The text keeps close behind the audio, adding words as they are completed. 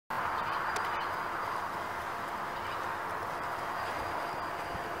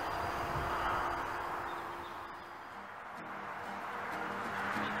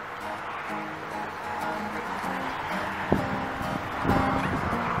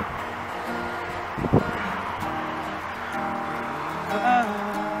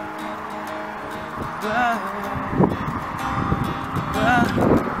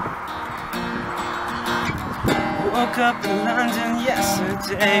up in London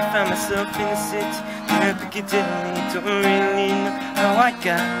yesterday, found myself in the city, in Piccadilly. Don't really know how I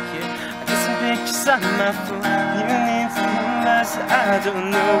got here. I got some pictures on my phone, you need some numbers. I don't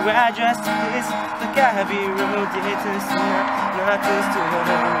know where I dressed to this, like I be road, it's nothing's to what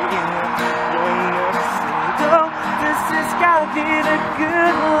I really want. Don't know to say, oh, this has gotta be the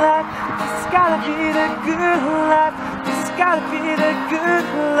good life. This has gotta be the good life. This has gotta be the good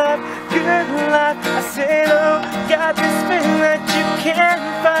life, good life. I say, oh, got this feeling that you can't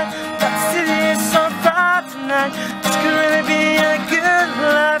find. That the city is on fire tonight. This could really be a good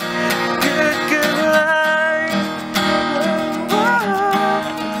life, good, good life. Oh, oh,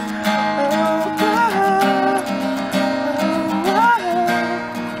 oh, oh.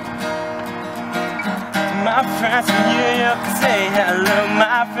 My friends in New York say hello.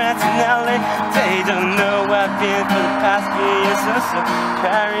 My friends in LA, they don't know what I've been for the past few years or so.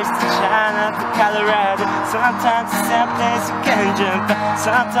 Paris to China to Colorado. Sometimes the same place you can jump out.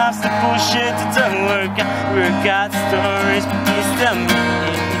 Sometimes the bullshit that don't work out. Work out stories, but please tell me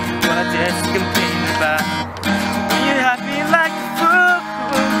what there's to complain about. When you're happy like a fool,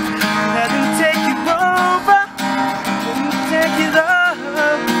 let them take you over. Let them take it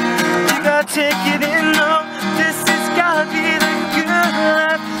over. You gotta take it in, no. This has gotta be the good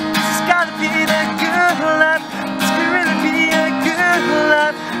life. This has gotta be the good life. This could really be a good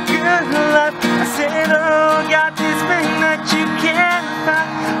life, good life. I said, oh, got this thing that you can't find.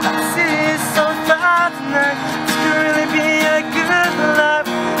 I see it's so far tonight. This could really be a good life,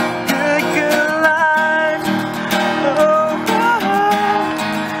 good, good life. Oh, oh, oh,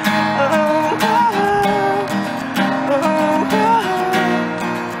 oh, oh, oh, oh.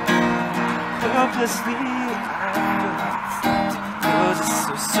 Hopelessly,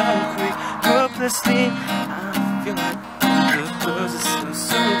 so quick, hopelessly, I feel like the clothes are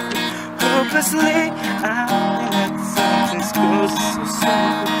so quick. Hopelessly, I feel like something's close, so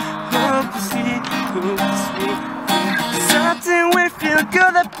quick. Hopelessly, hopelessly, something we feel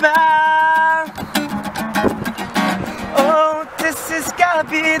good about. Oh, this has gotta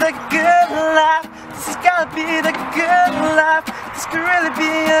be the good life. This has gotta be the good life. This could really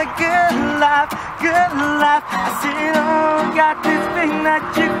be a good life, good life. I said, oh, got this thing that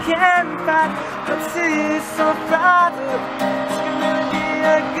you can't find. But see, it's so bright. This could really be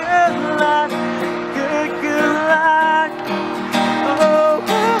a good life, good, good life. Oh,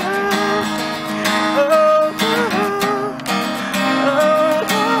 oh, oh, oh, oh,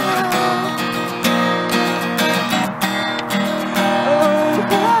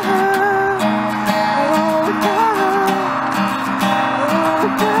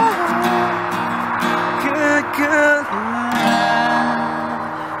 good, good life.